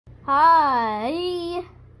Hi,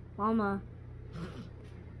 Llama.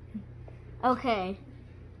 Okay,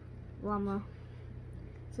 Llama.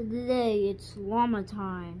 So today it's llama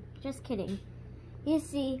time. Just kidding. You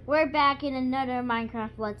see, we're back in another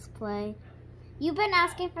Minecraft Let's Play. You've been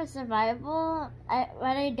asking for survival, but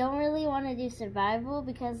I don't really want to do survival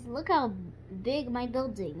because look how big my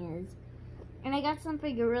building is. And I got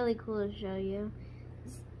something really cool to show you.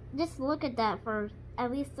 Just look at that for at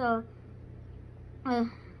least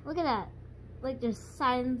look at that. Like there's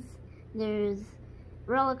signs, there's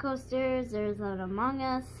roller coasters, there's an Among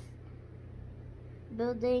Us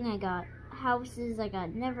building, I got houses, I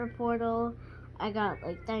got Never Portal, I got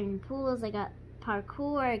like diamond pools, I got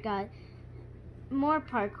parkour, I got more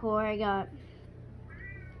parkour, I got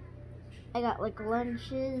like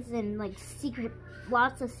lunches and like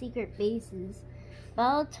lots of secret bases. But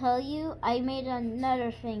I'll tell you, I made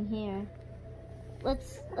another thing here.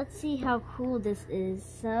 Let's see how cool this is.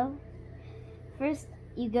 So first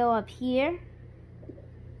you go up here.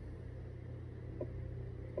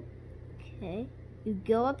 Okay, you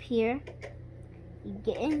go up here, you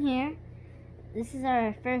get in here. This is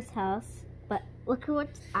our first house, but look at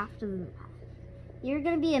what's after that. You're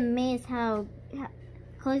gonna be amazed how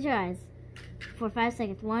close your eyes for 5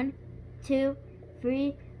 seconds. 1, 2,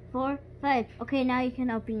 3, 4, 5. Okay, now you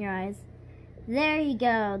can open your eyes. There you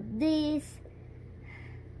go.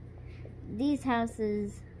 These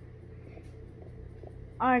houses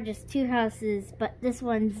are just 2 houses, but this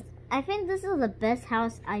one's, I think this is the best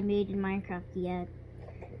house I made in Minecraft yet.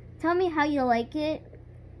 Tell me how you like it.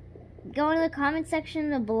 Go in the comment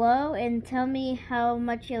section below and tell me how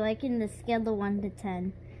much you like it in the scale of 1 to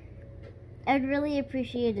 10. I'd really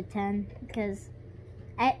appreciate a 10 because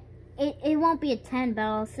it won't be a 10, but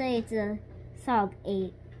I'll say it's a solid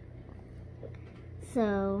 8.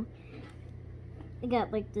 So I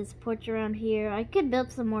got like this porch around here. I could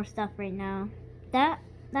build some more stuff right now. That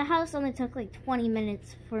house only took like 20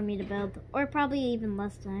 minutes for me to build, or probably even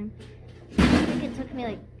less time. I think it took me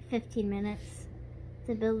like 15 minutes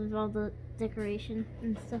to build with all the decoration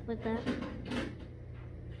and stuff like that.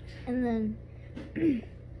 And then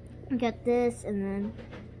we got this, and then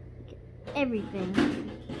everything.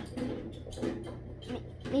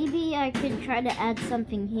 Maybe I could try to add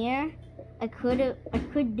something here. I could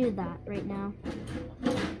do that right now.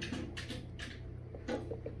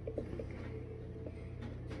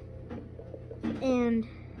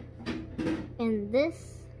 And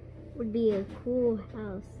this would be a cool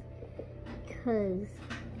house because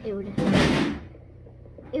it would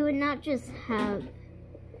not just have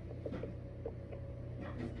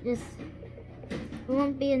it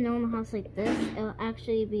won't be a normal house like this. It'll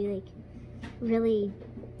actually be like really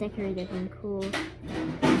decorative and cool.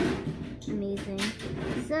 Amazing.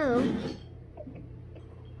 So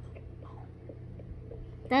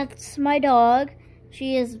that's my dog.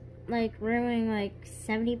 She is like ruining like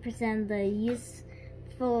 70% of the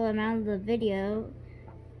useful amount of the video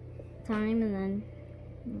time, and then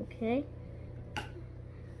okay,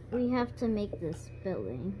 we have to make this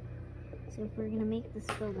building. So if we're gonna make this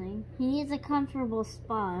building, he needs a comfortable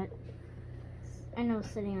spot. I know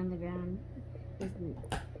sitting on the ground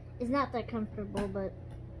is not that comfortable, but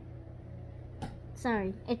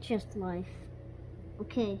sorry, it's just life.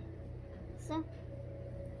 Okay, so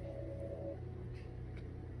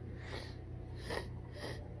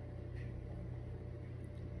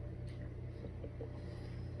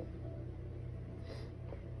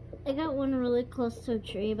I got one really close to a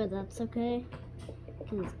tree, but that's okay,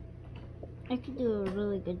 because I could do a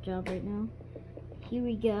really good job right now. Here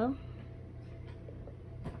we go.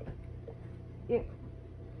 You're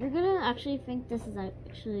gonna actually think this is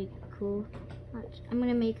actually cool. I'm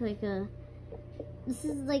gonna make like this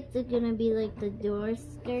is like gonna be like the door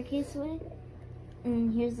staircase way.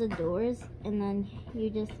 And here's the doors, and then you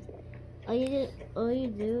just, all you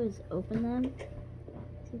do is open them.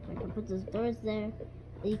 See if I can put those doors there.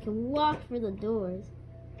 Then you can walk through the doors.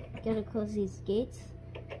 You gotta close these gates,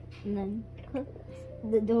 and then close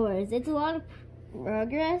the doors. It's a lot of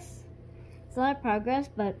progress.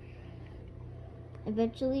 But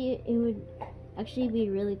eventually it would actually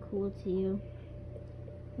be really cool to you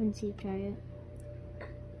once you try it.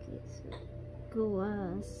 Okay, so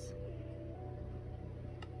glass.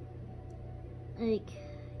 Like,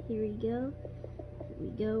 here we go.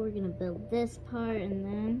 We're gonna build this part, and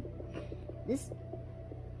then this.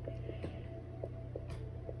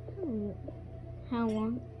 How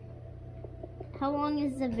long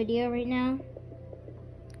is the video right now?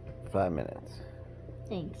 5 minutes.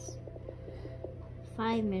 Thanks.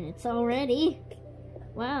 5 minutes already?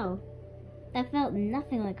 Wow. That felt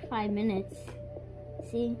nothing like 5 minutes.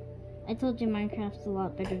 See? I told you Minecraft's a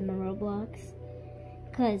lot better than Roblox.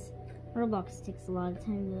 Because Roblox takes a lot of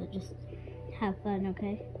time to just have fun,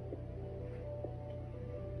 okay?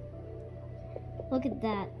 Look at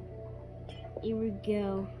that. Here we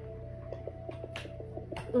go.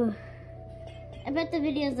 Ugh. I bet the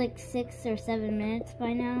video's like 6 or 7 minutes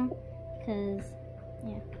by now. Because,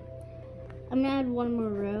 yeah. I'm gonna add one more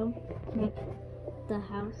row to make the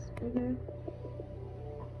house bigger.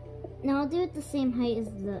 Now I'll do it the same height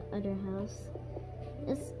as the other house.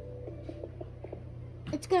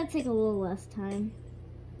 It's gonna take a little less time.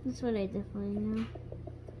 That's what I definitely know.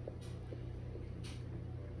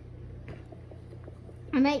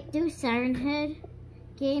 I might do Siren Head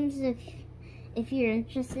games if you're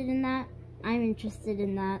interested in that. I'm interested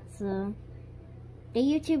in that, so the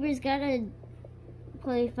YouTubers gotta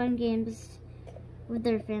play fun games with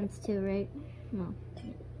their fans too, right? Well,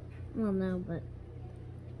 no, but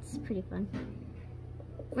it's pretty fun.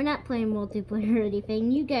 We're not playing multiplayer or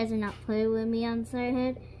anything. You guys are not playing with me on Siren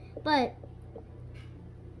Head, but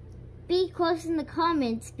be close in the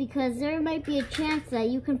comments because there might be a chance that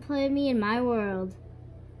you can play with me in my world.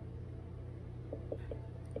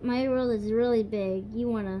 My world is really big. You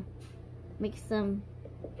want to make some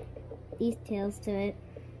details to it.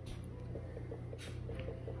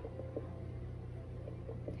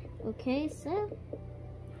 Okay, so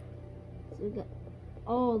we got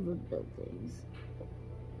all the buildings.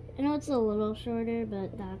 I know it's a little shorter,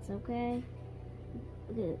 but that's okay.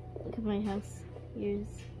 Look at my house. Here's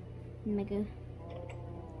mega.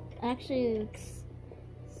 Actually, it's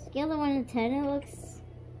scale of 1 to 10. It looks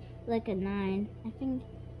like a 9. I think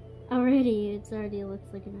already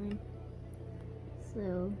looks like a 9.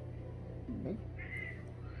 So,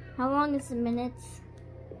 how long is the minutes?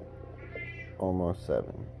 Almost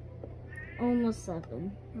 7. Almost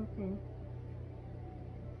 7. Okay.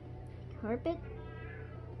 Carpet.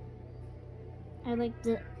 I like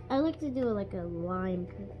to do like a lime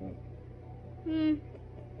carpet.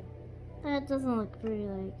 That doesn't look very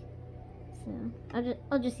like. So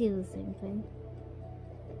I'll just use the same thing.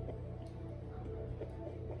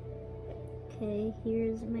 Okay,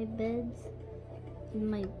 here's my beds and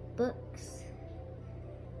my books.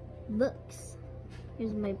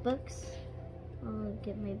 Here's my books. I'll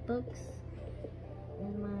get my books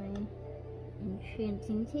and my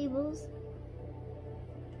enchanting tables.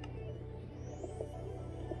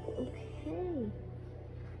 Okay,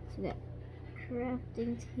 so that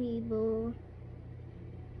crafting table.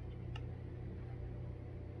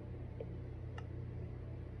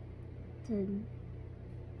 Then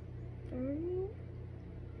 30.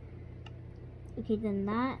 Okay, then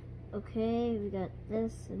that. Okay, we got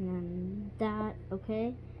this and then that.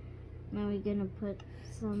 Okay, now we're gonna put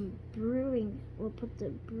some brewing. We'll put the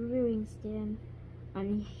brewing stand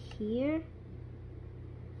on here.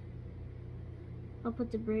 I'll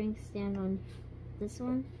put the brewing stand on this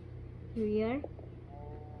one. Here we are.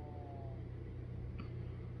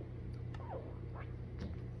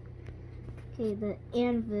 Okay, the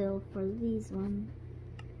anvil for these ones.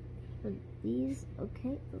 For these,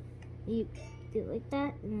 okay. You do it like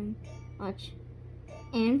that, and then watch.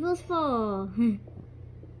 Anvils fall.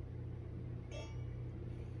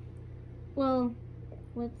 Well,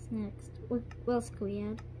 what's next? What else can we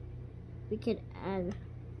add? We could add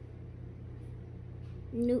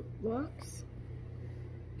note blocks.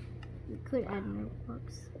 We could add note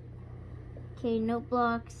blocks. Okay, note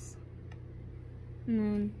blocks. And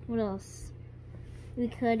then what else? We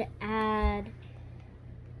could add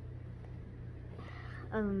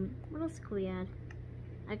what else could we add?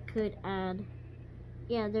 I could add,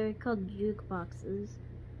 yeah, they're called jukeboxes.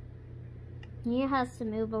 He has to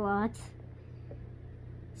move a lot.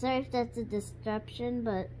 Sorry if that's a disruption,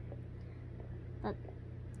 but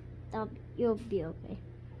you'll be okay.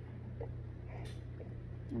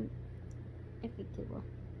 I think you will.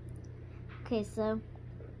 Okay, so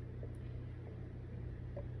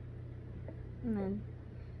and then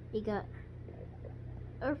you got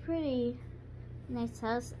a pretty nice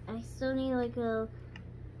house. I still need like a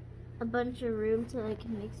bunch of room to like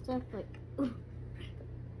make stuff like. Ooh.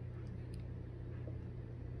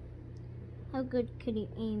 How good can you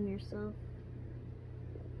aim yourself?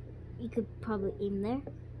 You could probably aim there.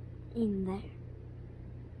 Aim there.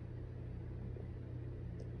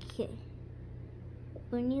 Okay.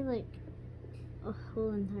 We need like a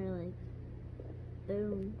whole entire like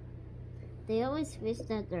boom. They always face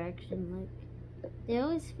that direction, like they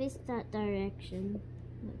always face that direction.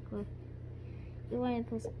 Like what? You want to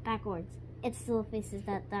push it backwards. It still faces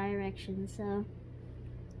that direction, so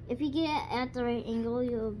if you get at the right angle,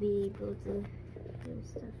 you'll be able to do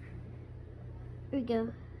stuff. Here we go.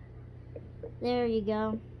 There you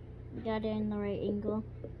go. We got it in the right angle.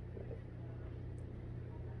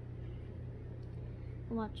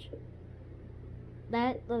 Watch.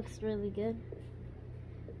 That looks really good.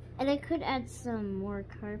 And I could add some more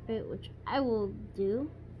carpet, which I will do.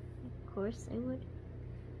 Of course I would.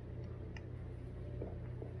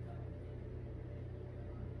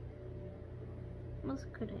 What else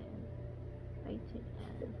could I add? I could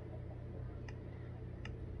add.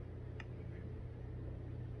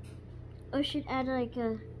 I should add like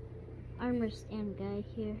a armor stand guy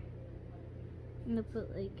here. I'm gonna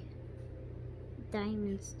put like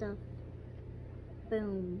diamond stuff.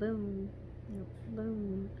 Boom, boom,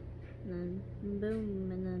 boom, and then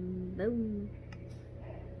boom, and then boom.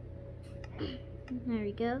 There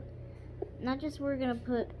we go. Not just we're gonna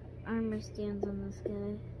put armor stands on this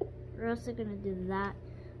guy. We're also gonna do that,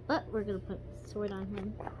 but we're gonna put sword on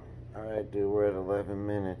him. Alright, dude, we're at 11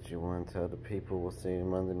 minutes. You want to tell the people we'll see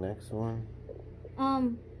them on the next one?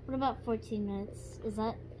 What about 14 minutes? Is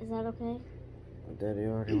that okay? Daddy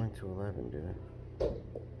already went to 11, dude.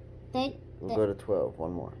 We'll go to 12.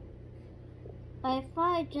 One more. If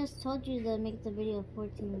I just told you to make the video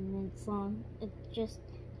 14 minutes long, it just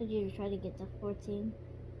told you to try to get to 14.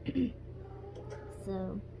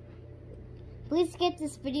 So, please get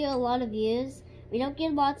this video a lot of views. We don't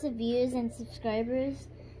get lots of views and subscribers.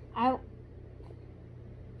 Our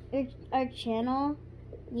channel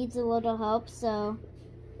needs a little help, so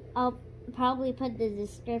I'll probably put the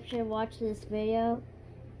description, watch this video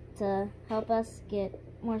to help us get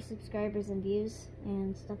more subscribers and views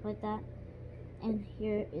and stuff like that. And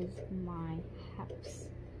here is my house.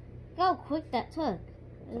 Look how quick that took.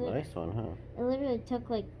 It's a nice one, huh? It literally took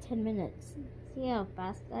like 10 minutes. See how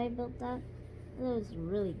fast I built that? It was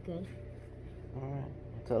really good. Alright.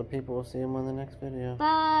 Tell the people we'll see them on the next video.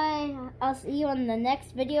 Bye! I'll see you on the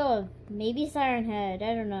next video of maybe Siren Head.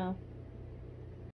 I don't know.